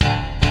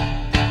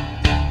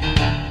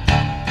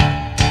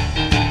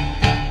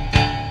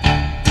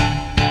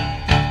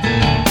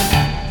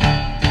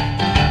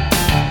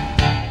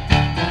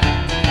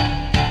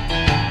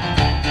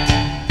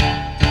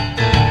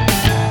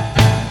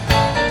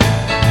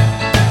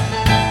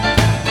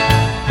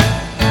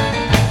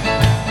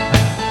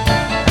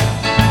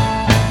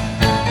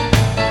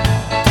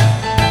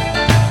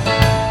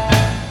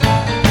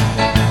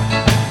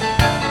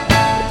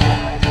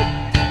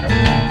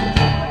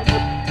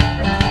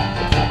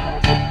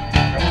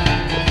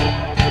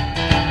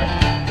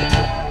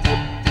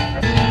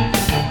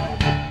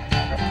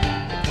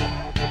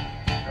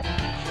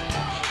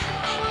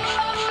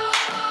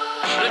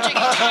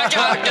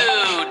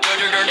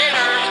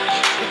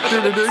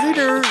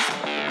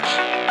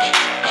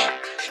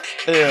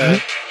Yeah.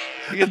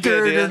 You get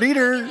the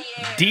idea.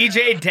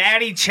 DJ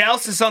Daddy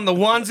Chelsea's on the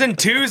ones and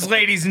twos,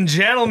 ladies and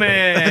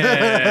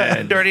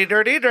gentlemen. Dirty,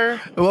 dirty,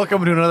 dir.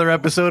 Welcome to another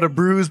episode of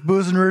Brews,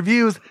 Booze, and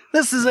Reviews.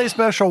 This is a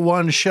special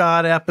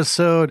one-shot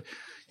episode.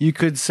 You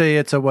could say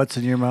it's a what's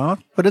in your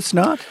mouth, but it's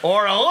not.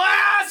 Or a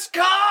last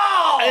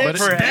call. That's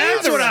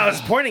what I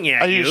was pointing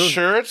at. Are you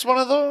sure it's one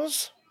of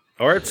those?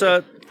 Or it's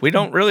a... We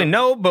don't really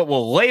know, but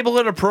we'll label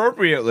it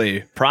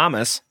appropriately.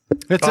 Promise.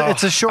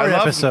 It's a short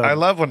episode. I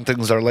love when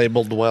things are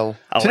labeled well.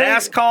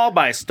 Last Call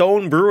by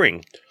Stone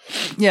Brewing.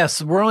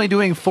 Yes, we're only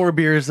doing 4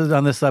 beers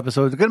on this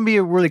episode. It's going to be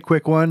a really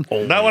quick one.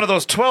 Not one of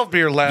those 12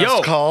 beer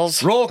last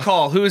calls. Roll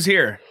call. Who's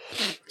here?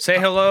 Say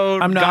hello.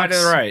 I'm guy Knox.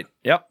 to the right.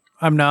 Yep.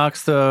 I'm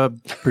Knox, the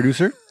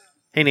producer,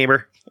 Hey,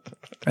 neighbor.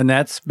 and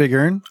that's Big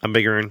Earn. I'm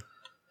Big Earn.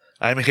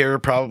 I'm here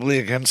probably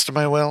against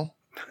my will.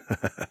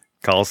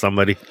 Call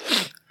somebody.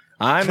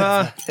 I'm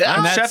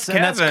Chef Kev.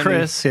 And that's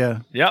Chris, yeah.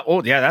 Yeah.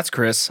 Oh, yeah. That's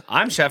Chris.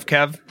 I'm Chef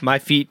Kev. My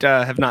feet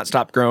have not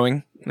stopped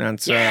growing.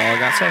 That's all I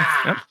got to say.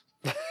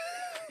 Yep.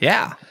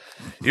 Yeah.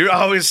 You're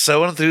always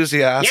so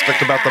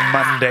enthusiastic about the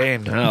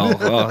mundane. Oh,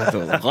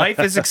 well, life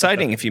is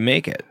exciting if you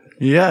make it.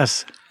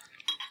 Yes.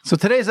 So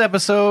today's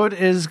episode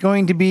is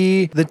going to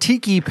be the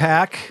Tiki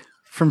Pack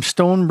from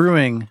Stone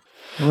Brewing.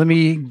 Let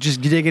me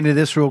just dig into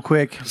this real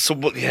quick. So,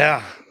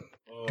 yeah.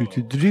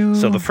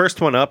 So the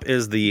first one up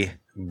is the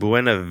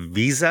Buena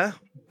Visa.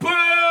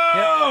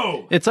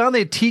 Boo! It's on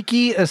the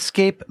Tiki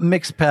Escape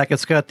Mix Pack.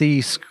 It's got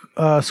the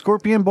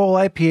Scorpion Bowl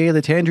IPA,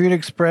 the Tangerine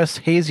Express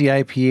Hazy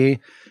IPA,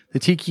 the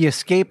Tiki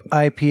Escape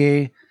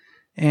IPA,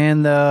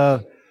 and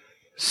the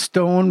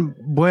Stone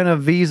Buena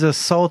Visa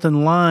Salt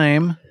and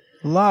Lime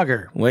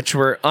Lager. Which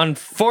we're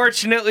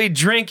unfortunately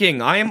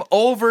drinking. I am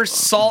over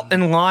salt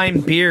and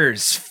lime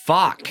beers.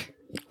 Fuck.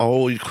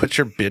 Oh, you quit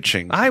your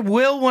bitching. I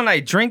will when I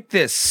drink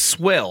this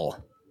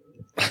swill.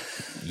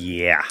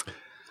 Yeah.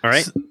 All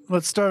right.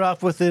 Let's start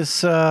off with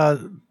this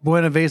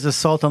Buena Vista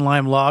Salt and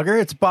Lime Lager.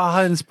 It's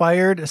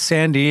Baja-inspired,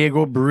 San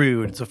Diego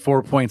brewed. It's a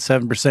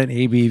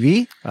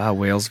 4.7% ABV.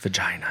 Whale's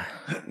vagina.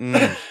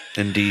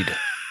 Indeed.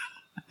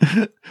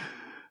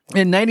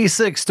 In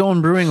 96,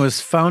 Stone Brewing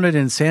was founded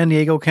in San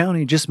Diego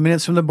County, just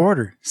minutes from the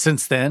border.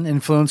 Since then,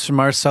 influence from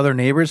our southern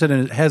neighbors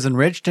has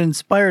enriched and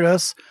inspired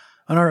us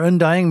on our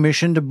undying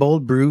mission to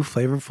bold brew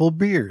flavorful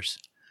beers.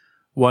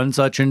 One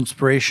such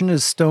inspiration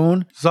is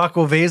Stone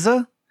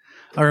Zacoveza,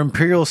 our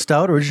Imperial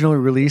Stout, originally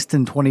released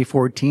in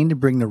 2014 to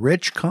bring the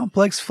rich,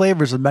 complex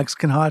flavors of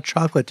Mexican hot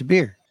chocolate to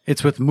beer.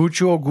 It's with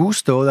mucho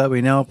gusto that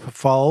we now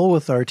follow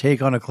with our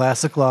take on a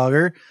classic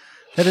lager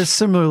that is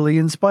similarly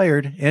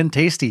inspired and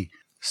tasty.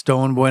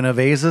 Stone Buena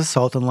Vista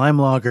Salt and Lime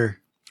Lager,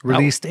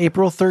 released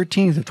April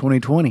 13th of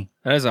 2020.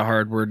 That is a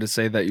hard word to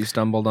say that you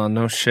stumbled on.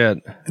 No shit.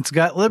 It's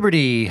got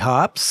Liberty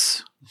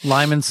hops,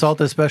 lime and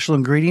salt as special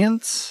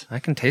ingredients. I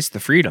can taste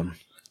the freedom.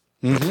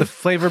 The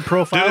flavor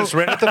profile. Dude, it's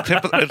right at the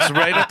tip of,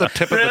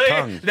 the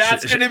tongue.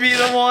 That's going to be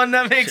the one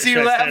that makes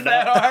you laugh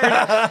that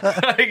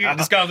hard?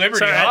 It's got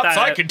Liberty hops.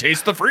 I can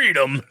taste the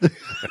freedom.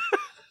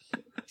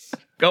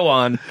 Go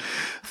on.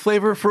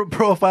 Flavor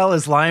profile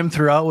is lime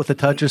throughout with a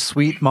touch of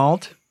sweet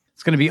malt.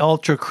 It's going to be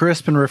ultra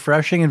crisp and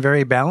refreshing and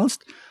very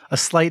balanced. A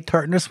slight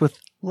tartness with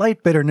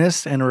light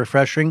bitterness and a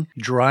refreshing,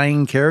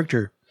 drying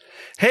character.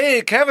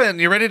 Hey, Kevin,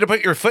 you ready to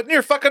put your foot in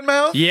your fucking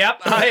mouth?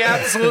 Yep, I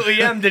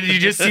absolutely am. Did you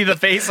just see the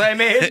face I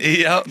made?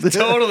 Yep.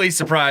 Totally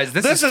surprised.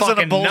 This is isn't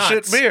fucking a bullshit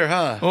nuts. beer,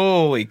 huh?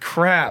 Holy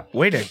crap.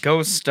 Way to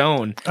go,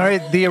 Stone. All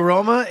right, the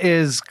aroma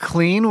is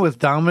clean with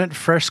dominant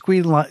fresh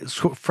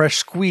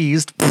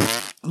squeezed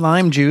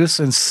lime juice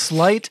and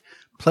slight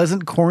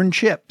pleasant corn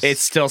chips. It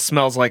still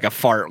smells like a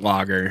fart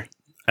lager.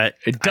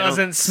 It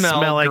doesn't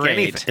smell like great.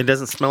 anything. It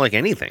doesn't smell like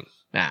anything.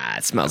 Nah,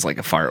 it smells like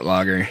a fart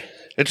lager.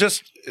 It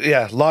just,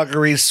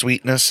 lagery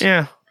sweetness.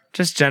 Yeah,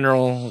 just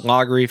general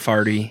lagery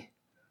farty.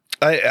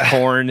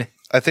 Corn.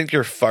 I think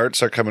your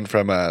farts are coming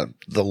from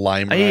the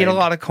lime I eat a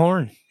lot of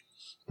corn.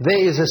 There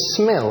is a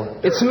smell.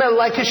 It smells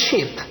like a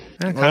sheep.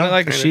 Kind of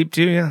like a sheep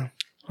too, yeah.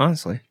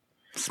 Honestly.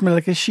 Smell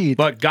like a sheet.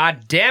 But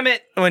god damn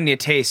it when you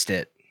taste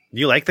it.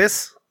 You like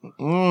this?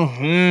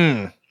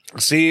 Mm-hmm.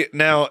 See,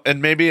 now,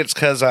 and maybe it's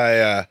because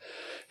I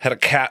had a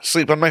cat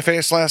sleep on my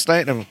face last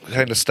night and I'm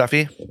kind of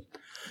stuffy.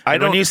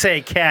 When you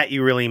say cat,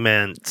 you really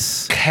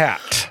meant...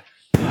 Cat.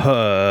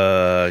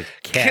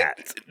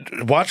 Cat.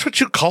 Watch what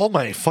you call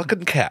my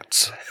fucking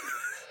cats.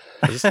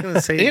 I was just going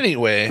to say...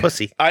 Anyway.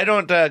 Pussy. I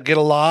don't get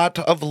a lot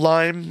of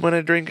lime when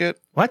I drink it.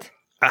 What?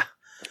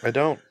 I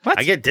don't. What?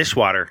 I get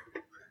dishwater.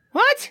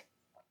 What?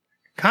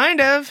 Kind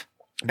of.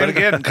 But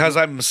again, because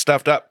I'm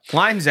stuffed up.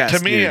 Lime zest,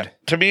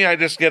 To me, I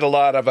just get a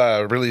lot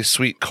of really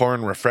sweet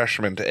corn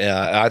refreshment.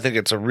 I think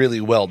it's a really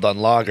well done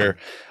lager.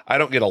 I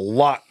don't get a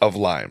lot of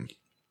lime.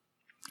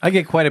 I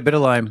get quite a bit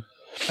of lime.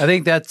 I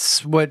think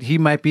that's what he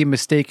might be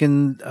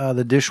mistaken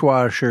the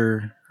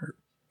dishwasher.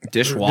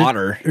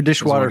 Dishwater. Or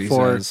dishwater is what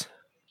for. he says.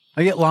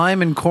 I get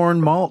lime and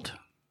corn malt.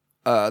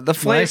 The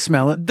When I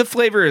smell it. The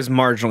flavor is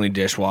marginally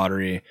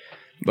dishwatery,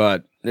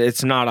 but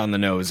it's not on the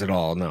nose at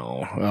all.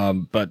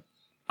 No, but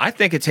I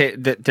think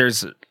that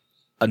there's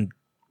a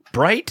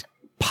bright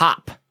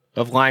pop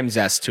of lime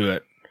zest to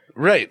it.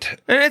 Right.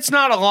 And it's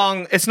not a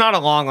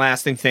long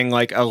lasting thing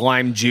like a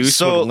lime juice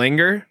would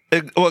linger.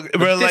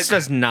 This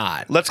does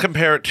not. Let's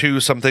compare it to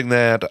something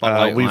that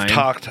we've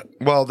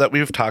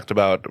talked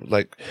about.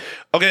 Like,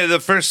 okay, the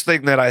first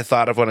thing that I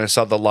thought of when I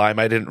saw the lime,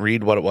 I didn't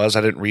read what it was.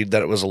 I didn't read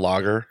that it was a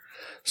lager.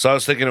 So I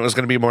was thinking it was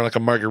going to be more like a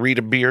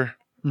margarita beer,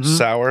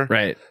 sour.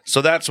 Right.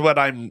 So that's what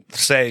I'm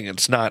saying.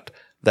 It's not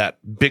that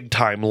big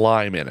time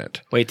lime in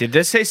it. Wait, did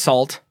this say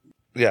salt?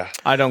 Yeah.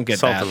 I don't get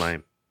Salt that. and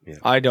lime. Yeah.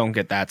 I don't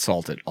get that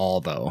salt at all,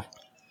 though.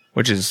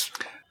 Which is...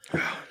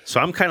 So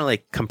I'm kind of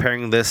like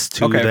comparing this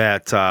to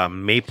that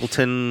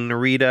Mapleton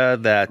Rita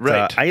that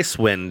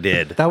Icewind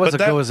did. That was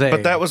Gose.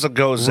 But that was a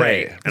Gose.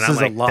 Right. And This I'm is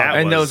a like, lot. that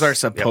And was, those are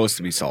supposed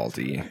to be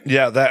salty.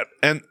 Yeah,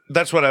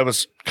 that's what I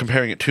was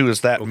comparing it to,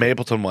 is that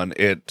Mapleton one.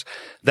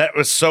 That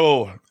was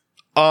so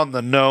on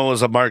the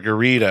nose, a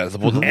margarita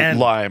with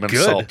lime and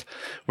salt.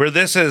 Where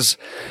this is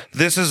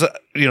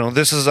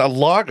a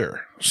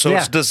lager. So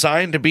it's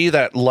designed to be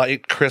that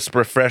light, crisp,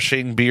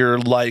 refreshing beer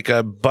like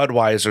a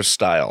Budweiser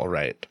style,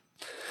 right?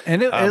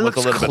 And it with looks a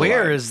little bit of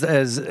clear, lime.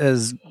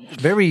 as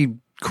very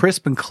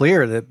crisp and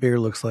clear that beer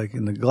looks like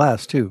in the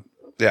glass too.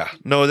 Yeah.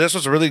 No, this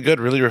was really good,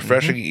 really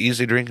refreshing,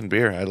 easy drinking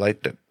beer. I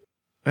liked it.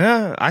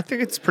 Yeah, I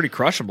think it's pretty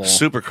crushable.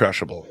 Super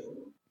crushable.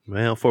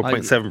 Well,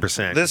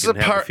 4.7%. This is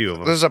a few of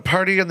them. There's a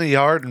party in the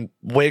yard and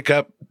wake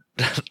up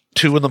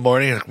 2 a.m.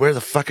 Like, where the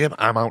fuck am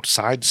I? I'm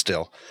outside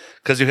still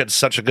because you had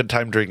such a good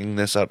time drinking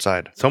this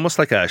outside. It's almost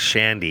like a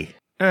shandy.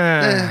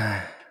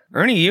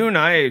 Ernie, you and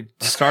I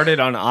started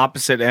on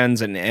opposite ends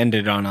and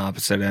ended on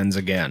opposite ends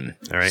again.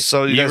 All right.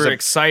 So You guys were have-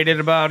 excited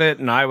about it,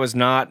 and I was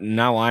not. And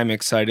now I'm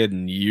excited,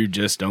 and you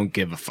just don't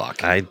give a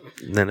fuck.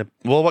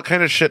 well, what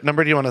kind of shit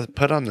number do you want to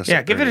put on this?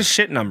 Yeah, give it a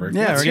shit number.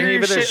 Yeah, Let's we're hear gonna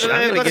your give it a shit-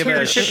 I'm gonna let's give hear it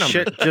your a shit number.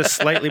 shit just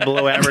slightly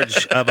below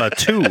average of a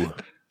 2.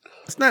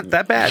 It's not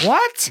that bad.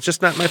 What? It's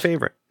just not my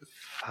favorite.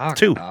 Fuck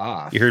 2.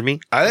 off. You heard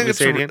me? I think Let me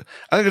say it again.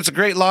 I think it's a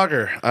great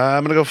lager.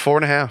 I'm gonna go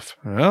 4.5.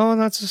 Oh,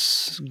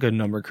 that's a good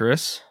number,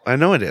 Chris. I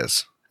know it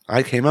is.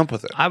 I came up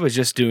with it. I was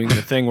just doing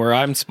the thing where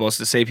I'm supposed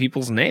to say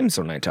people's names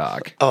when I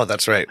talk. Oh,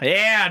 that's right.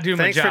 Yeah, do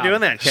my Thanks job. for doing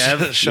that,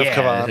 Kev. Chef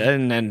Kavan.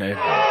 And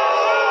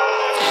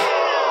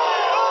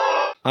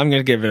I'm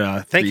gonna give it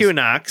a. Thank you,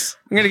 Knox.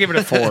 I'm gonna give it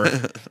a 4.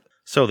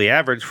 So the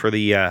average for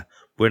the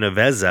Buena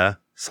Veza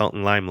Salt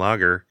and Lime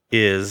Lager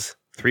is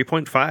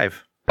 3.5.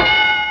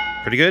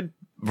 Pretty good.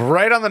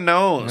 Right on the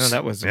nose. Oh,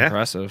 that was Yeah.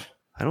 impressive.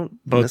 I don't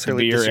Both the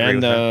necessarily beer disagree and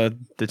with that.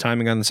 the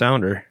timing on the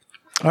sounder.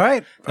 All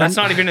right, That's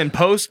not even in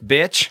post,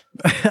 bitch.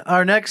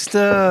 our next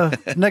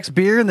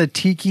beer in the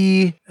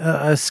Tiki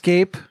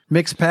Escape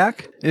mix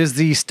pack is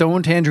the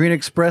Stone Tangerine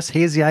Express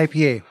Hazy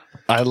IPA.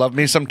 I love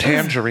me some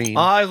tangerine.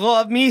 I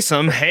love me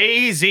some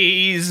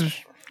hazies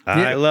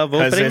I love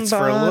because opening it's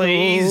bottles. for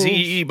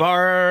lazy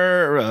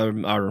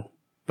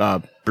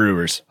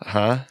brewers.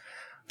 Huh?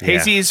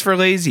 Hazy is for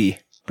lazy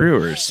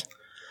brewers.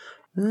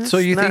 So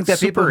you not think that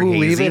people super who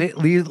hazy.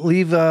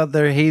 leave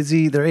their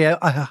hazy, their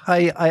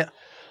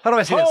how do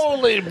I say this?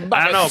 Holy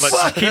I don't know,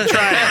 but keep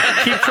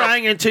trying. Keep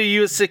trying until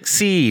you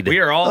succeed. We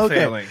are all Okay.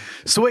 failing.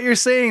 So what you're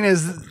saying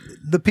is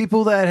the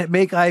people that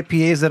make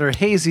IPAs that are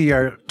hazy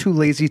are too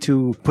lazy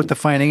to put the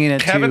finding in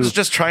it Kevin's to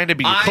just trying to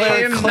be I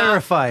clear. am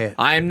clarify it.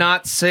 I am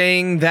not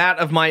saying that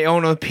of my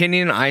own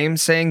opinion. I am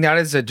saying that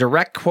is a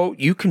direct quote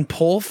you can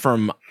pull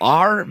from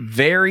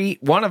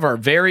one of our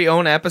very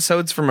own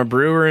episodes from a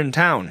brewer in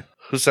town.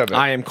 Who said it?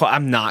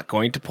 I'm not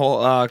going to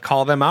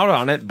call them out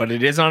on it, but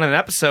it is on an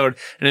episode.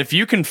 And if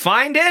you can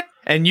find it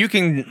and you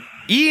can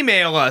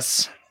email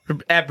us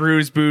at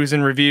Brews, Booze,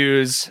 and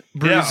Reviews.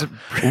 Yeah.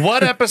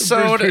 What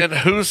episode and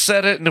who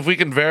said it? And if we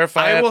can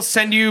verify I it. will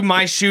send you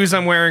my shoes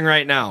I'm wearing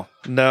right now.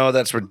 No,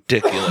 that's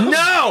ridiculous.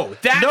 No,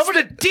 that's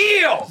the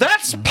deal.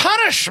 That's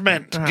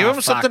punishment. Give him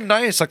fuck. something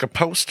nice, like a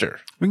poster.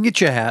 We can get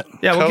you a hat.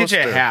 Yeah, we'll get you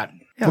a Toaster. hat.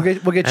 We'll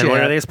get And you a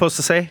what hat. are they supposed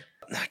to say?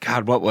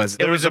 God, what was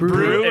it? It was a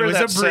brewer It was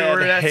that a brewer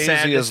said that hazy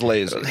said is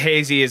lazy.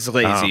 Hazy is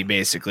lazy,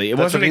 basically. It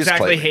That's wasn't what he's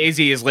exactly claiming.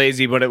 hazy is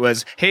lazy, but it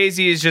was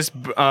hazy is just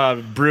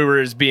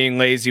brewers being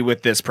lazy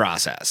with this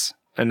process.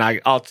 And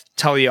I'll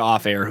tell you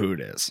off air who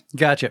it is.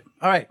 Gotcha.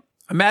 All right.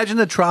 Imagine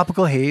the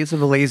tropical haze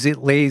of a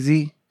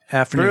lazy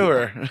afternoon.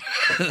 Brewer.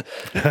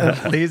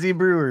 Lazy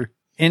brewer.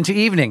 Into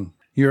evening.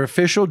 Your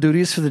official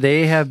duties for the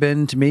day have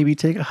been to maybe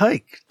take a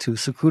hike to a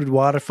secluded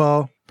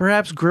waterfall,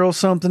 perhaps grill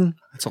something,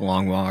 That's a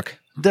long walk.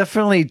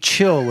 definitely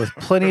chill with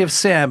plenty of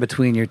sand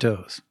between your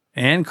toes,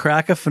 and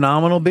crack a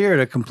phenomenal beer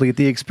to complete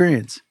the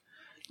experience.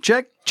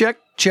 Check, check,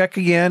 check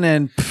again,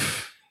 and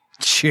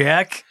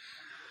check.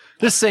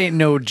 This ain't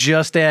no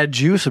just add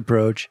juice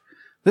approach.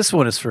 This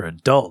one is for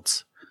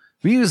adults.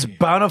 We use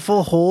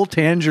bountiful whole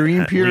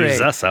tangerine puree, Leaves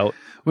us out.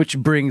 which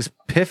brings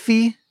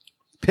pithy,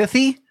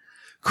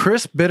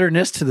 crisp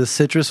bitterness to the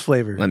citrus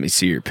flavor. Let me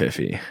see your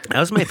piffy. That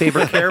was my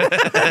favorite Care.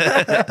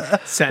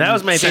 That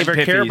was my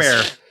favorite Care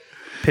Bear.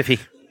 Piffy.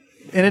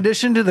 In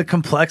addition to the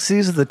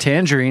complexities of the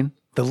tangerine,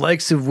 the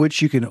likes of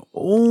which you can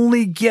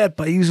only get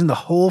by using the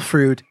whole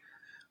fruit,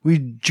 we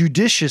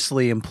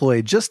judiciously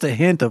employ just a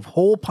hint of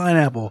whole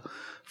pineapple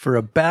for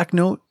a back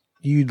note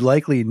you'd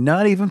likely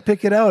not even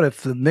pick it out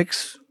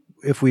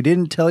if we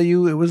didn't tell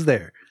you it was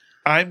there.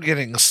 I'm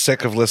getting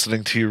sick of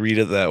listening to you read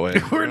it that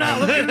way. We're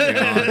not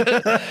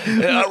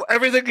looking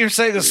Everything you're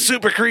saying is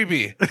super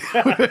creepy.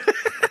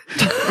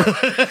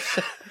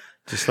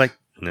 Just like,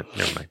 no,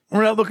 never mind.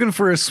 We're not looking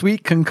for a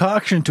sweet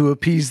concoction to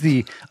appease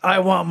the I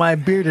want my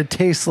beer to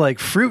taste like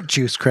fruit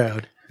juice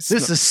crowd.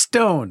 This is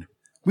Stone.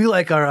 We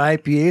like our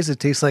IPAs that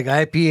taste like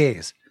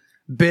IPAs.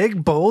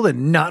 Big, bold,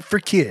 and not for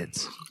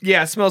kids.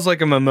 Yeah, it smells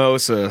like a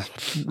mimosa.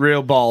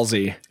 Real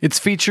ballsy. It's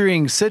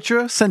featuring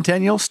Citra,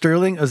 Centennial,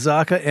 Sterling,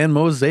 Azaka, and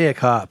Mosaic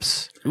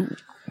hops. Ooh.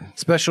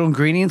 Special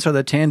ingredients are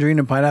the tangerine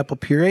and pineapple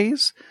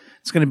purees.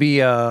 It's going to be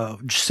a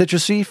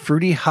citrusy,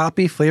 fruity,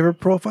 hoppy flavor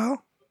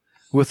profile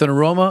with an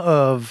aroma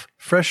of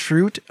fresh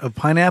fruit, of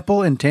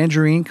pineapple and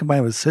tangerine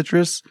combined with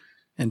citrus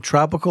and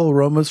tropical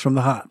aromas from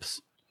the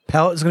hops.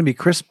 Palate is going to be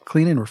crisp,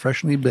 clean, and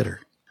refreshingly bitter.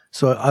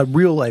 So a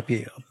real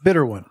IPA, a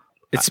bitter one.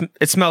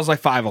 It smells like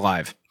Five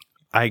Alive.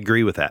 I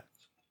agree with that.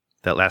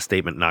 That last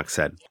statement Knox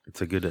said. It's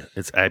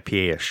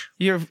IPA-ish.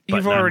 You've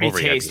But already not over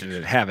tasted IPA.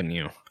 it, haven't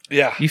you?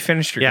 Yeah. You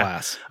finished your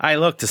glass. I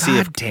looked to see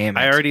God if damn it.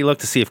 I already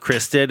looked to see if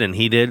Chris did, and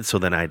he did, so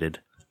then I did.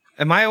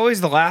 Am I always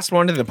the last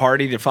one to the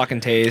party to fucking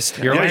taste?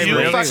 You're Yeah, always you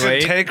really fucking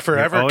late. take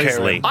forever, You're always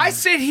Karen. late. I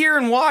sit here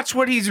and watch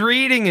what he's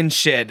reading and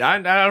shit. I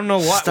don't know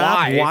what. Stop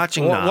why.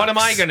 watching What am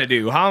I Knox. gonna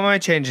do? How am I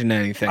changing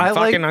anything? I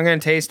like- I'm gonna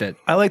taste it.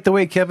 I like the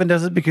way Kevin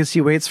does it because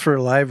he waits for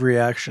a live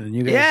reaction. And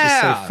you guys just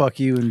Yeah. say fuck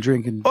you and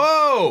drink. And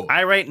Oh,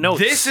 I write notes.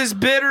 this is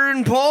bitter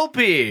and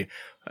pulpy.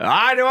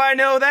 How do I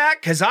know that?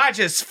 Because I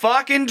just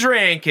fucking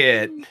drank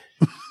it.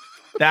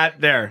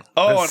 That there.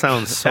 Oh, That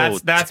sounds so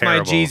That's my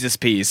terrible. Jesus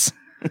piece.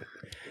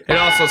 It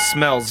also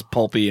smells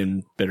pulpy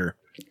and bitter.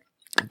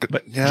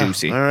 But yeah.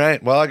 juicy. All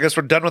right. Well, I guess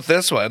we're done with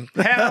this one.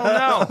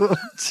 Hell no.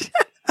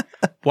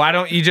 Why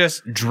don't you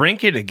just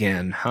drink it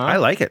again, huh? I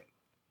like it.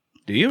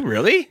 Do you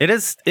really? It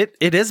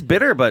is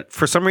bitter, but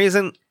for some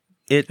reason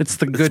It's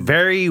the good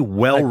very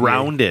well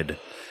rounded.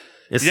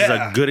 This is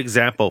Yeah. a good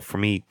example for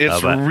me. It's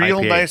of a real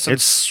IPA. nice and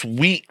It's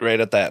sweet right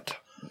at that.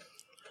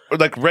 Or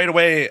like right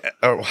away,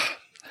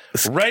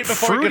 right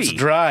before it fruity. gets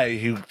dry,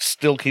 you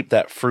still keep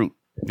that fruit.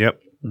 Yep.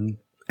 And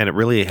it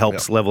really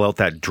helps level out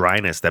that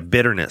dryness, that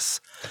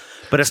bitterness.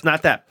 But it's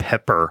not that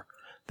pepper,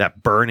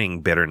 that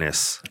burning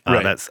bitterness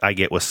Right. that's I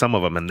get with some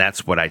of them, and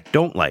that's what I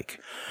don't like.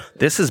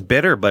 This is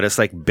bitter, but it's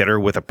like bitter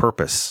with a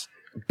purpose.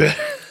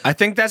 I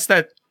think that's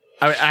that.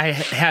 I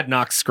had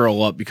Knox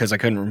scroll up because I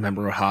couldn't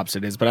remember what hops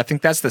it is, but I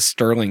think that's the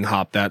Sterling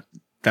hop.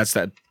 That's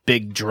that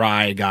big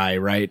dry guy,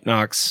 right?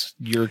 Knox,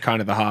 you're kind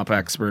of the hop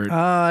expert.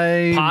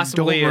 I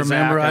Possibly don't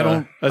remember. Azaka. I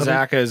don't.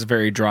 Azaka is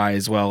very dry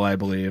as well, I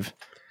believe.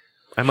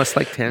 I must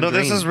like tangerine. No,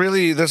 this is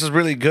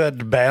really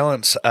good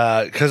balance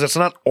because it's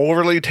not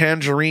overly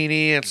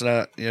tangerine-y. It's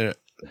not,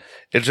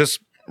 it's just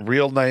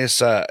real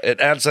nice.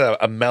 It adds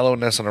a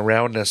mellowness and a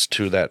roundness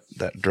to that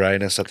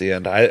dryness at the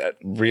end. I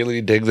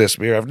really dig this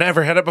beer. I've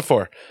never had it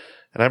before,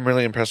 and I'm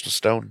really impressed with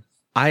Stone.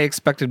 I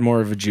expected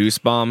more of a juice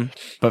bomb,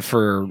 but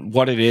for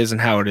what it is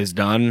and how it is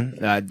done,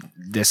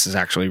 this is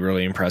actually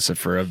really impressive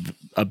for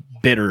a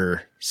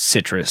bitter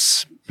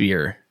citrus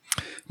beer.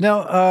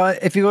 Now,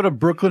 if you go to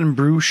Brooklyn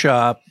Brew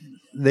Shop,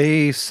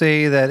 they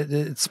say that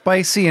it's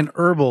spicy and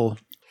herbal.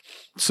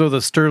 So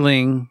the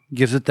Sterling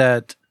gives it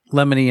that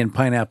lemony and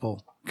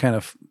pineapple kind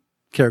of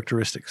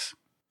characteristics.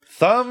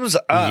 Thumbs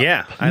up.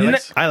 Yeah,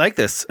 I like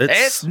this.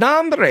 Es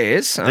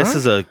nombres. This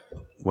is a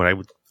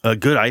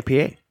good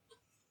IPA,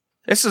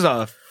 This is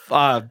a.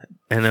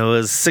 and it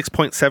was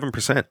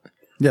 6.7%.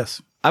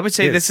 Yes. I would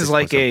say It this is is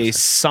like a 6.7%.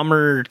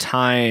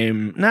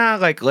 summertime,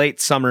 like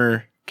late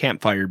summer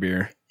campfire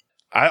beer.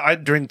 I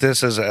drink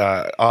this as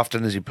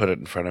often as you put it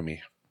in front of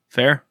me.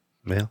 Fair.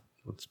 Well,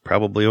 it's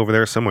probably over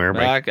there somewhere.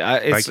 Right?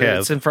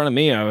 It's in front of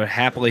me. I would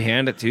happily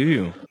hand it to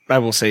you. I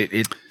will say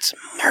it's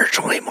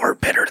marginally more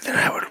bitter than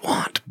I would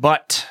want,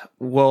 but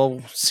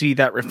we'll see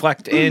that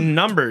reflect in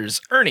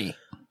numbers. Ernie,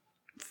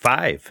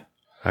 5.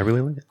 I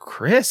really like it.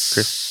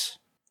 Chris.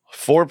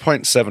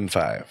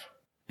 4.75.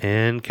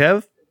 And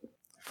Kev?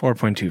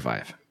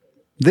 4.25.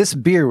 This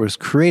beer was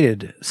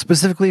created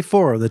specifically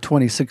for the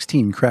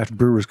 2016 Craft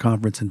Brewers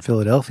Conference in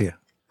Philadelphia,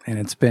 and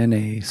it's been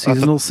a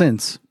seasonal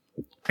since.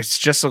 It's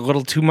just a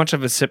little too much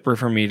of a sipper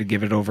for me to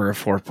give it over a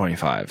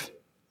 4.5.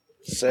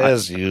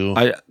 Says you.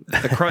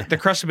 The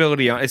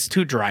crushability on it's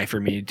too dry for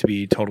me to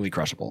be totally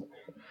crushable.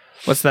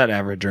 What's that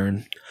average,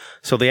 Ern?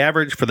 So the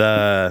average for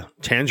the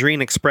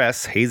Tangerine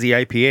Express Hazy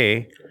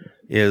IPA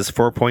is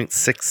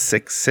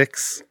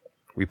 4.666.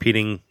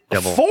 Repeating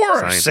double Four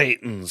sign.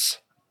 Satans.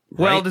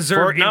 Well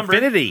deserved For number.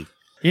 infinity.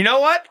 You know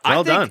what?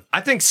 Well done.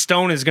 I think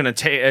Stone is gonna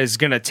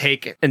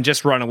take and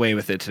just run away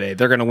with it today.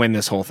 They're gonna win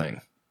this whole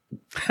thing.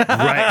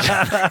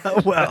 Right.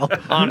 Well,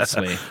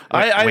 Honestly,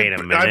 Wait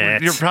a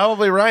minute. You're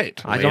probably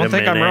right. I Wait don't a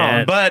think I'm wrong.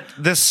 minute. But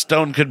this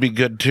Stone could be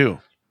good too.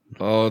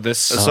 Oh, this.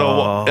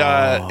 So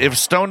if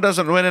Stone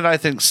doesn't win it, I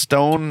think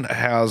Stone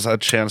has a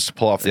chance to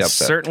pull off the It's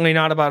upset. certainly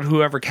not about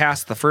whoever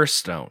cast the first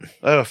stone.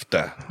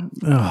 Ufta.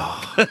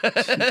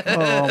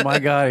 Oh my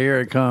God, here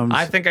it comes.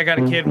 I think I got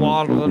a kid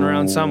waddling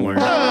around somewhere.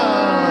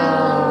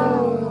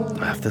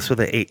 If this were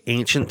the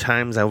ancient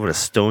times, I would have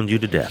stoned you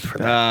to death for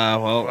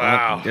that. Well,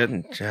 wow.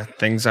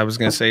 Things I was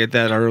going to say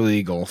that are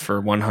illegal for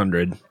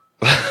 100.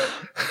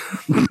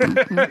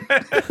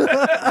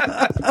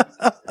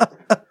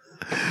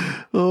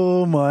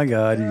 Oh my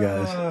God, you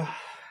guys.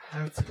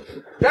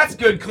 That's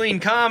good, clean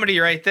comedy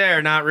right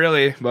there. Not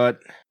really, but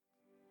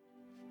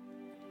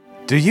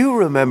Do you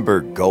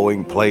remember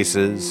going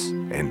places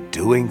and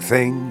doing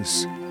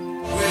things?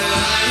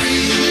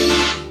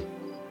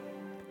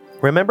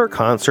 Remember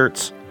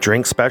concerts,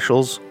 drink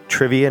specials,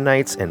 trivia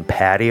nights, and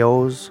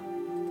patios?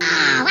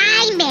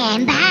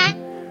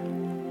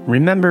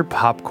 remember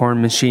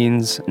popcorn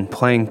machines and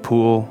playing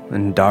pool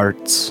and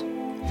darts.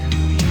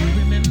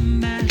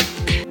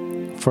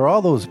 For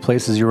all those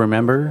places you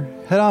remember,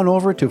 head on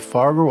over to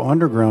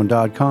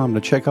FargoUnderground.com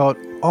to check out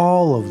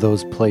all of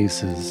those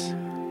places.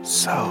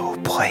 So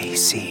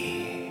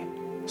placey.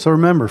 So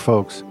remember,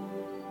 folks,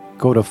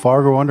 go to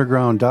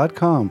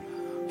FargoUnderground.com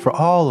for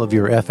all of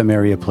your FM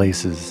area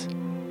places.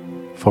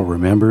 For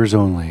remembers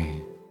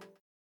only.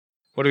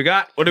 What do we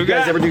got? What do we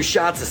got? Ever do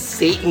shots of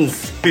Satan's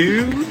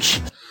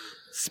spooge?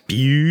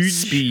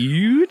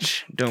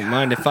 Spooge? Don't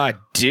mind if I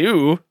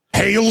do.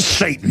 Hail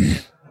Satan!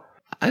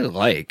 I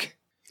like.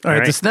 All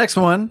right, this next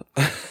one,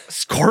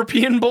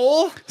 Scorpion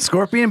Bowl?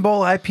 Scorpion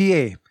Bowl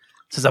IPA.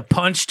 This is a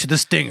punch to the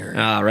stinger.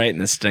 Ah, right in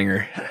the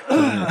stinger.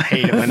 I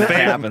hate it when that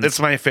happens. It's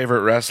my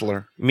favorite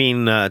wrestler. You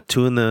mean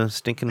two in the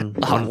stinking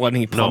one? When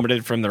he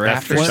plummeted from the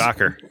That's the rafters.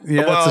 shocker.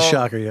 Yeah, Well, that's a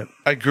shocker, yeah.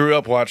 I grew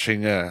up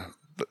watching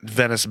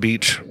Venice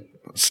Beach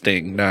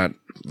Sting, not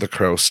the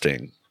Crow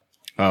Sting.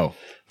 Oh.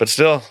 But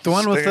still, The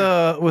one with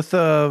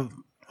the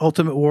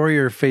Ultimate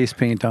Warrior face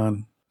paint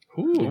on.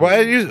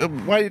 Why do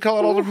you call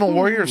it Ultimate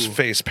Warrior's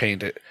face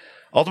painted?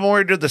 Ultimate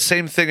Warrior did the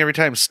same thing every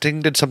time.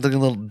 Sting did something a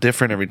little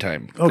different every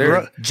time. Oh, There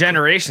are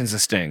generations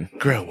of Sting.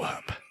 Grow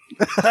up.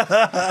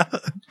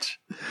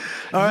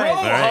 All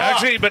right.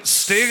 Actually, but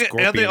Sting and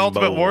the Scorpion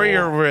Ultimate Bowl.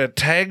 Warrior were a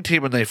tag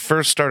team when they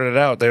first started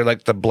out. They're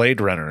like the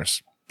Blade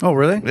Runners. Oh,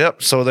 really?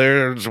 Yep. So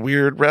there's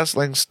weird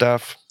wrestling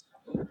stuff.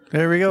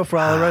 There we go for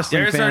all the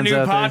wrestling There's fans our new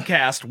out there.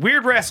 podcast,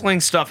 Weird Wrestling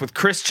Stuff with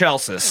Chris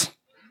Chelsea.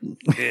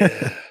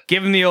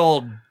 Give him the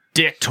old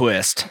dick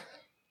twist.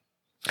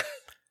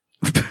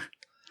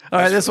 All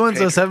right, this one's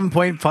a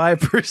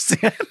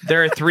 7.5%.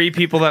 There are 3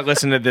 people that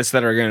listen to this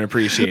that are going to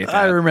appreciate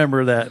I that.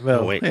 remember that.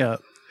 Well, Oh, wait. yeah.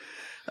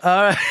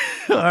 All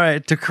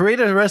right. To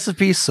create a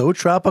recipe so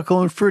tropical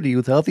and fruity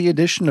with healthy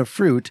addition of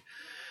fruit,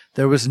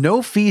 there was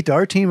no feat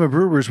our team of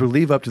brewers would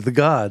leave up to the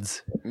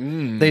gods.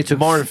 They took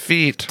More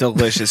feet.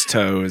 Delicious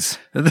toes.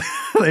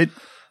 they,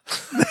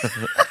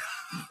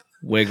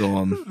 Wiggle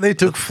them. they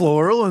took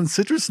floral and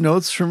citrus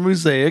notes from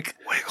Mosaic,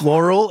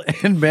 Laurel,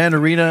 and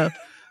Mandarina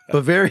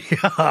Bavaria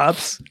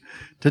hops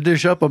to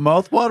dish up a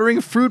mouth-watering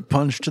fruit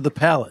punch to the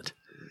palate.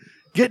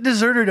 Get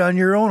deserted on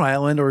your own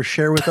island or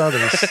share with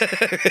others.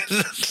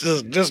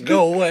 Just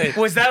go away.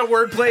 Was that a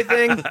wordplay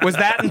thing? Was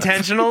that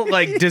intentional?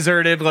 Like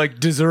deserted, like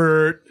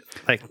dessert.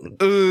 Like, Get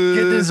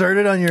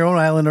deserted on your own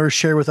island or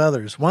share with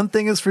others. One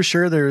thing is for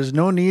sure, there is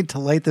no need to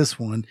light this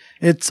one.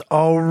 It's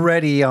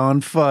already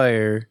on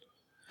fire.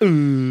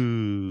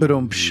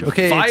 Ba-dum-psh.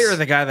 Okay, Fire it's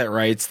the guy that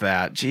writes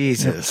that.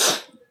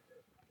 Jesus.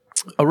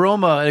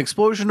 aroma, an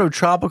explosion of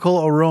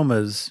tropical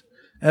aromas.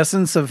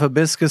 Essence of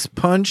hibiscus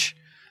punch,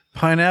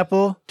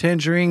 pineapple,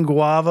 tangerine,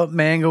 guava,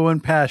 mango,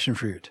 and passion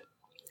fruit.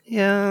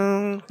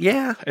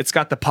 yeah, It's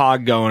got the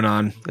pog going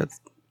on. that's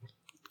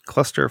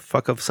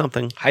clusterfuck of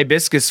something.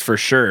 Hibiscus for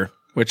sure,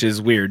 which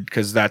is weird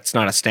because that's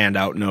not a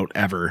standout note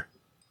ever.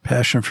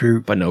 Passion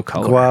fruit, But no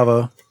color.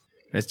 guava.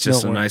 It's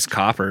just No a worries. nice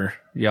copper,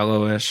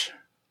 yellowish.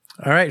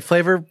 All right,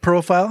 flavor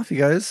profile, if you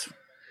guys.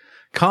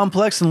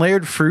 Complex and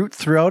layered fruit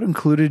throughout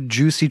included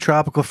juicy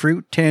tropical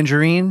fruit,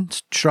 tangerine,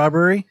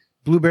 strawberry,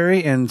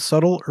 blueberry, and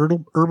subtle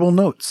herbal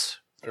notes.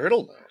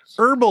 Turtle nose.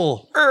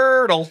 Herbal.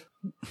 Erdle.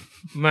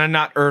 Am I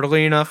not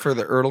early enough for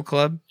the Erdle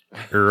Club?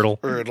 Erdle.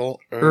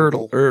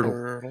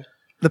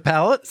 The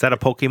palate. Is that a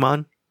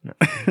Pokemon?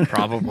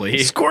 Probably.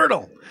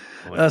 Squirtle.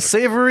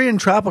 Savory and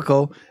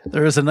tropical,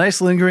 there is a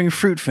nice lingering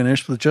fruit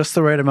finish with just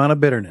the right amount of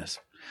bitterness.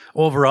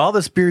 Overall,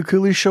 this beer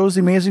clearly shows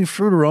the amazing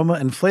fruit aroma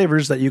and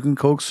flavors that you can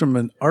coax from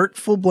an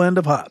artful blend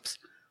of hops.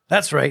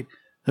 That's right,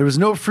 there was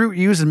no fruit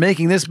used in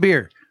making this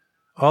beer.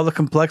 All the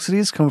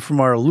complexities come from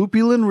our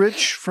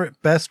lupulin-rich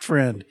best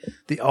friend,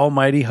 the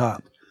almighty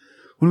hop.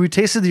 When we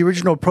tasted the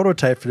original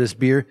prototype for this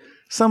beer,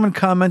 someone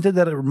commented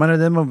that it reminded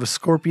them of a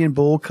Scorpion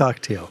Bowl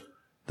cocktail.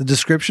 The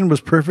description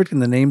was perfect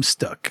and the name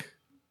stuck.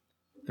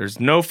 There's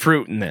no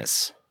fruit in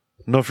this.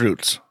 No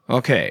fruits.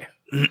 Okay.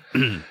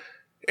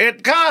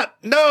 It got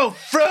no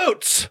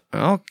fruits.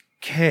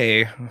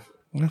 Okay.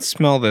 Let's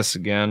smell this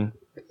again.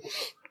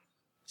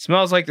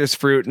 Smells like there's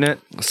fruit in it.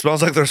 It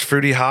smells like there's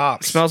fruity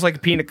hops. Smells like a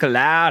pina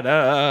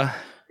colada.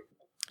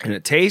 And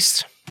it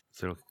tastes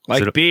So,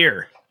 like is it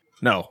beer.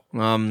 No.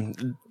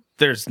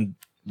 There's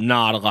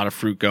not a lot of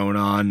fruit going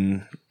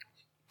on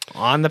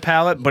the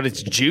palate, but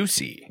it's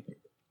juicy.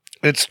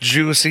 It's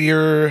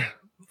juicier.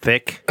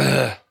 Thick.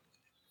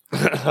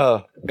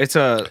 It's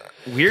a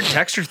weird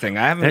texture thing.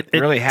 I haven't It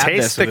really had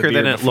tastes this with a thicker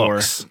than beer it before.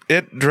 looks.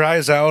 It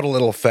dries out a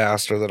little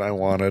faster than I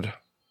wanted.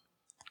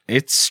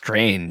 It's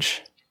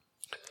strange.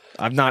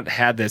 I've not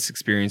had this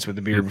experience with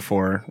a beer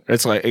before.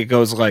 It's like it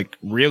goes like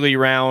really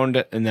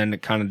round and then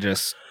it kind of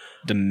just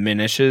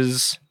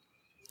diminishes.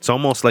 It's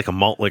almost like a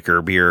malt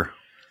liquor beer.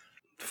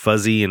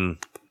 Fuzzy and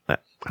I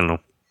don't know.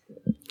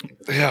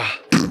 Yeah.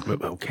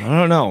 Okay. I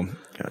don't know.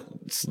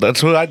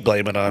 That's what I'd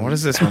blame it on. What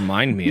does this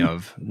remind me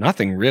of?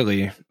 Nothing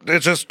really.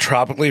 It's just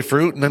tropically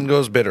fruit and then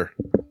goes bitter.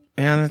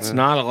 And it's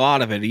not a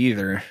lot of it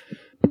either.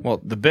 Well,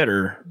 the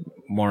bitter,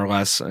 more or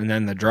less, and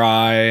then the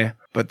dry,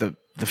 but the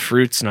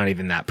fruit's not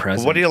even that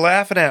present. What are you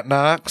laughing at,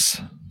 Knox?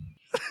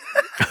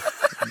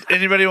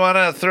 Anybody want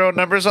to throw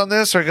numbers on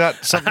this or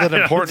got something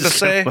important to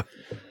say?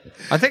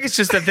 I think it's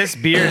just that this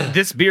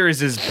beer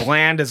is as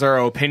bland as our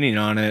opinion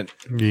on it.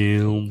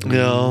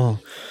 No.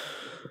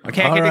 I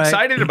can't All get right.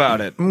 excited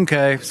about it.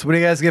 Okay, so what do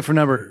you guys get for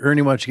number?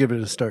 Ernie, why don't you give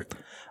it a start?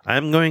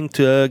 I'm going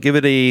to give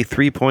it a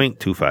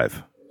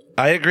 3.25.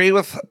 I agree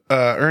with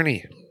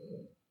Ernie.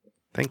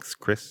 Thanks,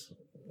 Chris.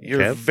 You're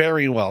Kev?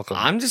 very welcome.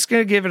 I'm just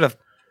gonna give it a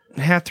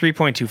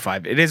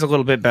 3.25. It is a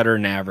little bit better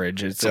than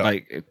average. It's Yeah.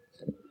 like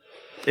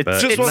it's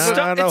But Just wasn't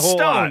Stone. a It's whole Stone.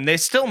 lot. They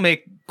still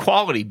make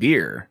quality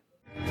beer.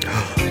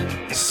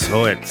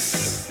 So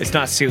it's It's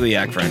not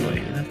celiac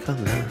friendly.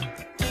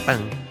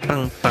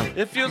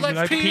 If you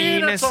Like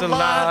pina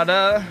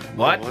colada.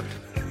 What?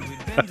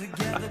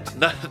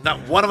 Not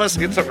one of us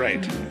gets it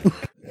right.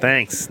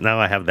 Thanks. Now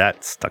I have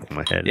that stuck in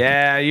my head.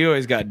 Yeah, you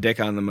always got dick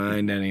on the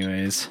mind,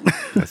 anyways.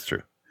 That's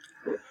true.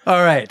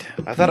 All right,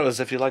 I thought it was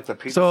if you like the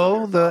pizza.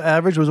 so the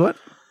average was what?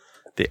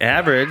 The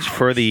average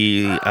for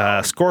the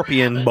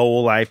Scorpion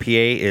Bowl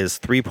IPA is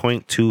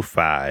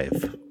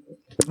 3.25.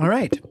 All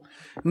right.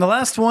 And the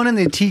last one in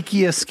the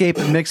Tiki Escape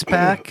mix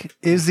pack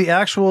is the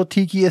actual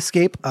Tiki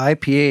Escape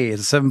IPA.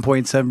 It's a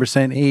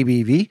 7.7%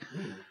 ABV,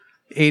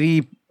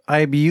 80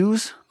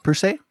 IBUs per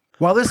se.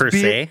 While this Per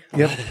beer, se?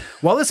 Yep.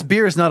 While this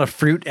beer is not a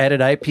fruit added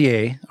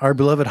IPA, our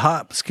beloved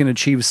hops can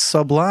achieve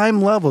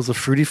sublime levels of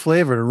fruity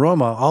flavor and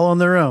aroma all on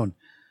their own.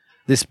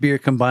 This beer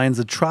combines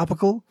the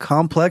tropical,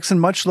 complex,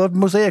 and much loved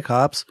Mosaic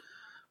hops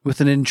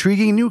with an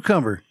intriguing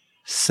newcomer,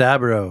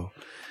 Sabro.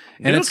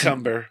 And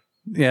Newcomer.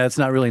 it's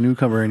not really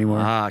newcomer anymore.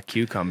 Ah,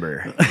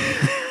 cucumber.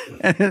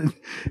 and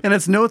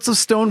its notes of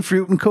stone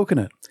fruit and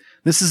coconut.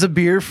 This is a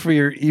beer for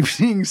your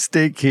evening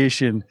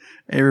staycation.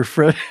 A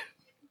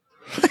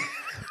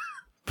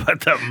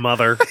But the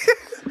mother.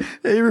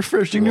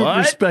 refreshing new What?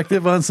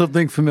 perspective on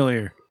something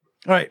familiar.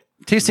 All right,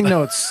 tasting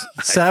notes.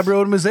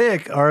 Sabro and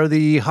Mosaic are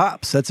the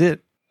hops. That's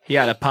it. He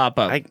had a pop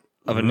up I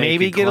of a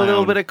maybe naked get a little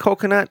clown. bit of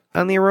coconut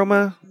on the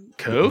aroma.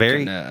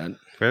 coconut.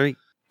 Very,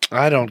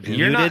 I don't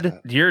get it.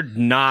 You're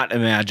not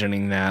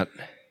imagining that.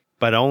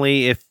 but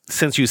only if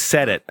since you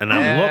said it and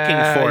I'm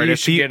looking for it. you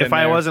should get in If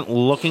I there. wasn't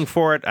looking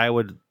for it, I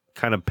would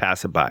kind of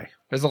pass it by.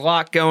 There's a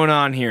lot going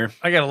on here.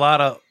 I got a lot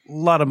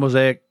of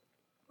Mosaic.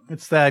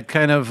 It's that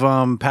kind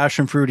of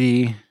passion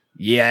fruity.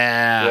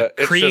 Yeah,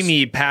 it's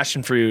creamy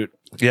passion fruit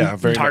Yeah,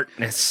 very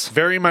tartness.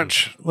 very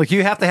much. Like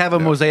you have to have a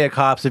Mosaic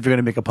hops if you're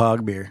going to make a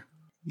pog beer.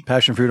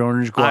 Passion fruit,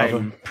 orange, guava.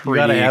 I'm You pretty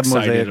gotta have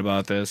excited Mosaic.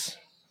 about this.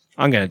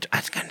 I'm gonna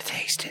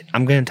taste it.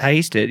 I'm gonna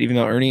taste it, even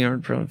though Ernie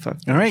aren't probably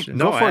fucking. All right,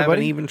 No, go I for it, haven't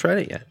buddy. even tried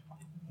it yet.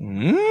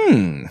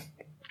 Mmm.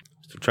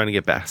 Still trying to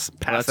get past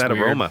That's that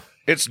weird. aroma.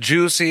 It's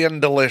juicy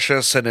and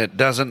delicious, and it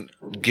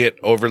doesn't get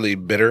overly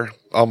bitter.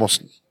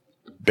 Almost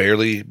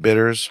barely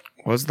bitters.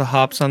 What's the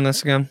hops on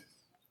this again?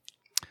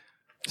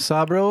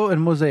 Sabro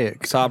and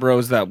Mosaic. Sabro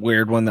is that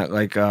weird one that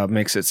like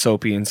makes it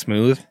soapy and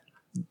smooth.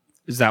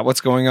 Is that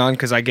what's going on?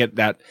 Because I get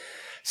that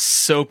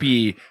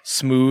soapy,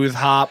 smooth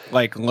hop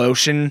like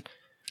lotion.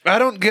 I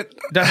don't get.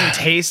 Doesn't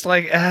taste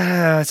like.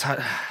 It's hot.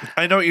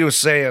 I know what you were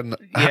saying.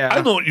 Yeah.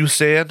 I know what you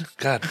saying.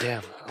 God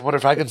damn. I wonder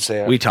if I can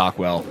say it. We talk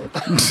well.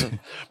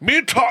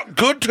 Me talk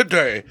good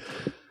today.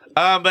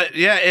 But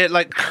yeah, it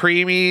like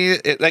creamy.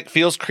 It like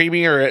feels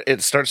creamy, or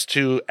it starts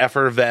to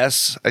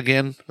effervesce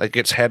again, like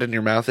its head in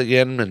your mouth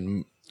again,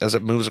 and as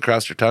it moves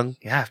across your tongue.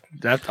 Yeah,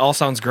 that all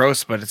sounds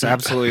gross, but it's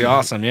absolutely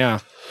awesome. Yeah,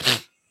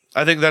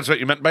 I think that's what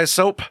you meant by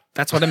soap.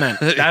 that's what I meant.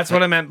 That's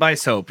what I meant by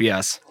soap.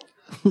 Yes.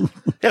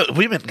 Yeah,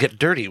 women get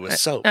dirty with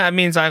soap. That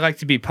means I like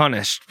to be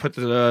punished. Put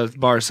the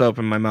bar of soap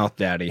in my mouth,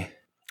 daddy.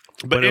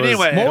 But it was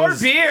anyway, More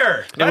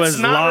beer. Let's was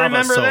not lava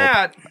remember soap.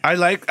 that. I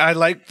like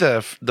the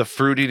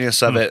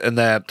fruitiness of it, and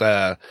that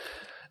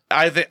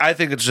I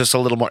think it's just a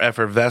little more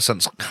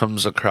effervescence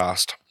comes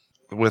across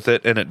with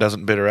it, and it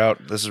doesn't bitter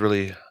out. This is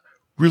really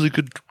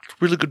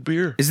good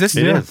beer. Is this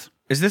It is.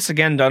 Is this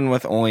again done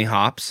with only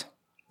hops?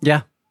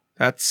 Yeah.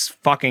 That's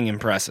fucking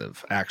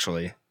impressive,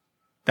 actually.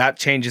 That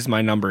changes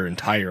my number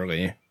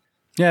entirely.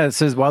 Yeah, it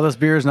says, while this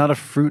beer is not a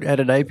fruit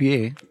added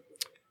IPA.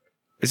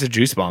 It's a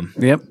juice bomb.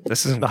 Yep.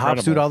 This is The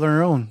hops do it incredible. all on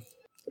their own.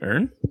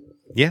 Ern?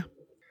 Yeah.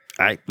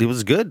 It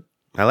was good.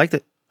 I liked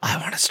it. I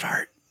want to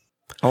start.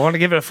 I want to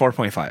give it a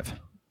 4.5.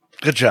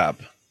 Good job.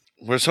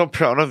 We're so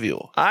proud of you.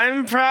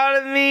 I'm proud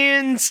of me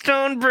and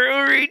Stone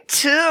Brewery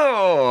too.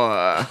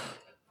 I'll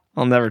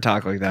never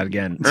talk like that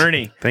again.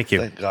 Ernie. Thank you.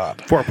 Thank God.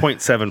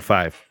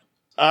 4.75.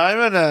 I'm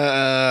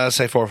gonna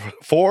say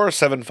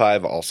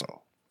 4.75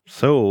 also.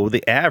 So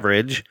the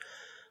average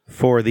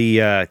for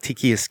the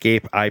Tiki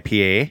Escape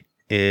IPA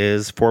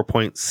is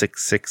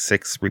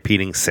 4.666,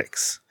 repeating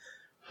 6,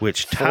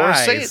 which Four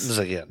ties. Satans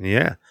again.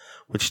 Yeah,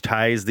 which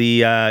ties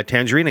the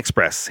Tangerine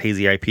Express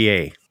Hazy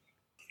IPA.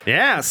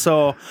 Yeah,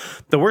 so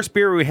the worst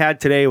beer we had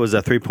today was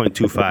a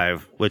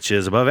 3.25, which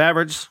is above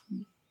average.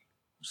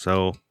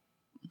 So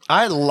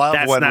I love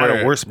that's when not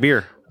we're a worst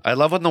beer. I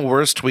love when the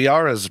worst we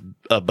are is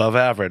above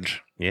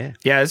average. Yeah.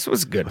 Yeah, this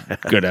was a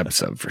good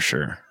episode for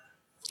sure.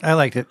 I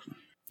liked it.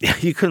 Yeah,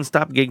 you couldn't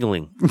stop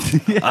giggling.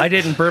 I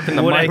didn't burp in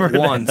the Whatever mic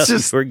once.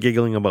 Just- we're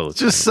giggling about.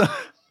 Just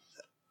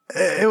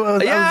it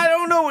was, Yeah, I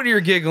don't know what you're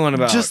giggling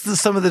about. just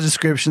some of the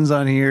descriptions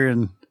on here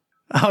and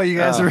how you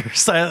guys were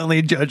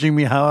silently judging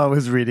me how I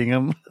was reading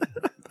them.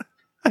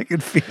 I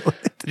could feel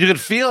it. You could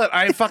feel it.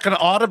 I fucking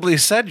audibly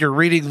said you're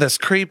reading this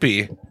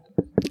creepy.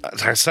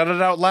 I said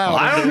it out loud.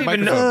 I into don't the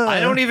even microphone. know. I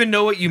don't even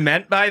know what you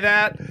meant by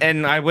that,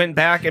 and I went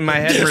back in my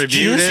head and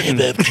reviewed it.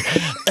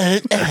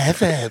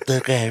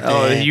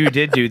 Oh, you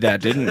did do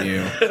that, didn't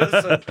you?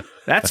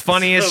 That's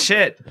funny as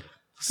shit.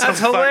 That's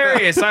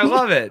hilarious. I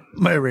love it.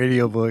 My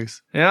radio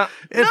voice. Yeah,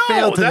 It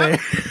failed today.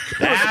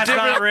 that's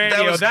not radio.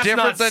 That was That's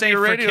different not than safe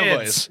your for radio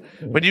kids. voice.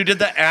 When you did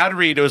the ad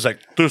read, it was like,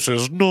 this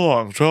is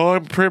long, so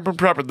I'm prim and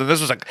proper. Then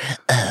this was like,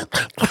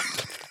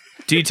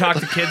 Do you talk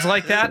to kids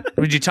like that?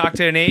 Would you talk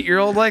to an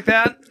 8-year-old like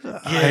that?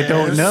 I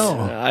don't know.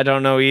 I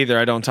don't know either.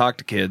 I don't talk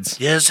to kids.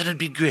 yes, it'd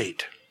be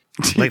great.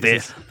 like the No,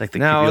 creepy that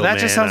old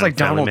just man sounds on like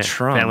Donald Family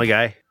Trump. Family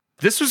Guy.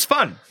 This was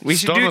fun. We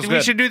Stone was we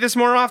good. should do this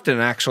more often.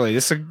 Actually,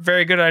 this is a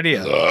very good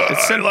idea. It's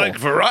I simple. like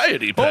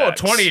variety Oh,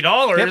 packs.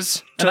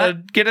 $20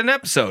 to get an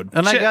episode.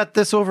 And I Shit. got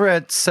this over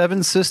at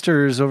Seven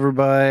Sisters over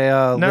by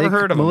Never Lake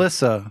heard of 'em.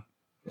 Melissa.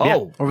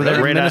 Oh, Over there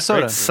in right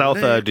Minnesota. right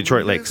south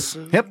Detroit Lakes.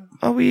 Yep.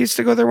 oh, we used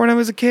to go there when I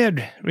was a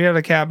kid. We had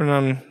a cabin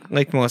on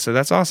Lake Melissa.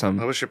 That's I awesome.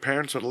 wish your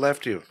parents would have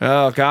left you.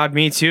 Oh God,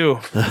 me too.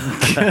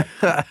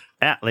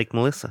 At Lake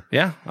Melissa.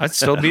 Yeah, I'd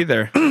still be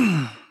there.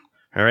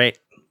 All right.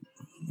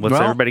 What's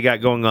Well- everybody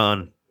got going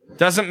on?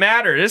 Doesn't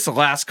matter. This is the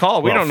last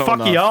call. We Well, don't know. fuck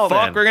when the y'all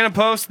fuck then. we're gonna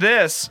post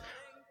this.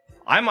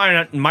 I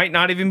might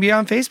not even be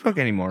on Facebook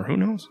anymore. Who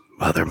knows?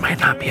 Well, there might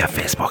not be a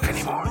Facebook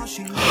anymore.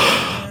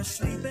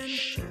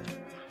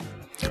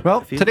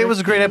 Well, today was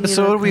a great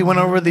episode. We went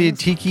over the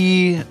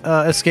Tiki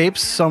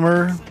Escapes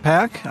Summer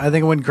Pack. I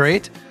think it went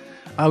great.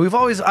 I've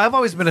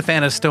always been a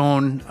fan of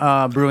Stone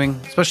Brewing,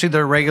 especially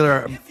their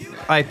regular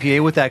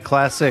IPA with that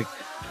classic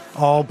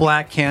all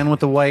black can with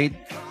the white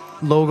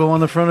logo on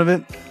the front of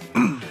it.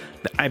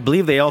 I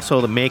believe they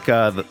also make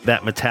that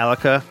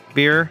Metallica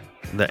beer,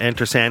 the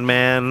Enter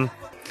Sandman.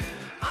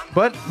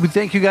 But we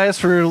thank you guys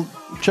for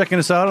checking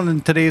us out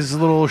on today's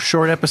little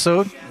short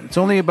episode. It's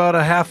only about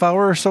a half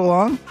hour or so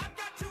long.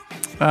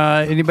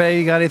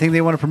 Anybody got anything they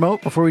want to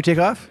promote before we take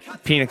off?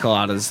 Pina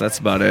coladas. That's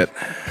about it.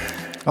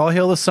 All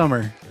hail the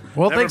summer.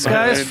 Well, thanks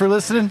guys mind. for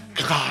listening.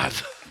 God.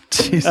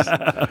 Jesus.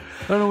 I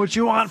don't know what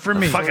you want from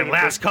me. Fucking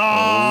last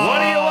call. What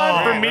do you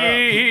want from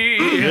me?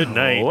 Good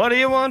night. What do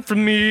you want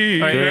from me?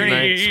 Good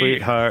night,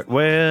 sweetheart.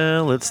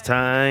 Well, it's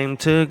time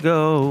to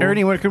go.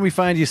 Ernie, where can we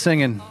find you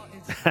singing?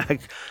 Across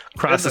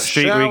In the the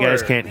street where you guys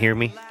shower. can't hear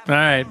me. All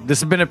right. This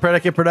has been a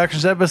Predicate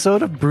Productions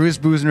episode of Brews,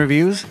 Booze, and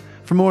Reviews.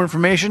 For more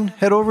information,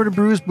 head over to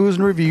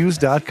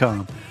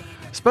brewsboozeandreviews.com.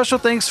 Special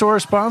thanks to our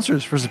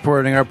sponsors for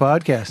supporting our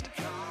podcast.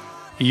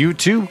 You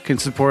too can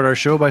support our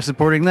show by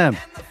supporting them.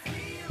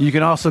 You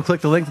can also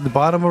click the link at the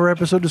bottom of our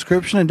episode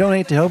description and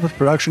donate to help with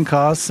production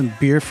costs and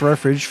beer for our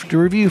fridge to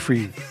review for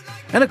you.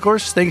 And of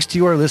course, thanks to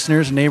you, our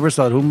listeners and neighbors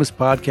without whom this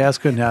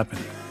podcast couldn't happen.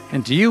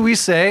 And to you, we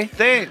say,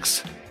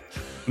 Thanks.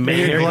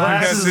 May your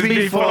glasses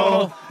be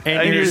full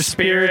and your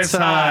spirits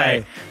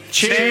high.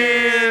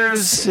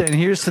 Cheers! And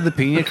here's to the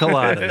pina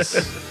coladas.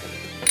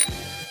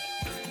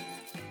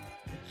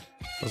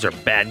 Those are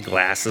bad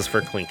glasses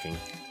for clinking.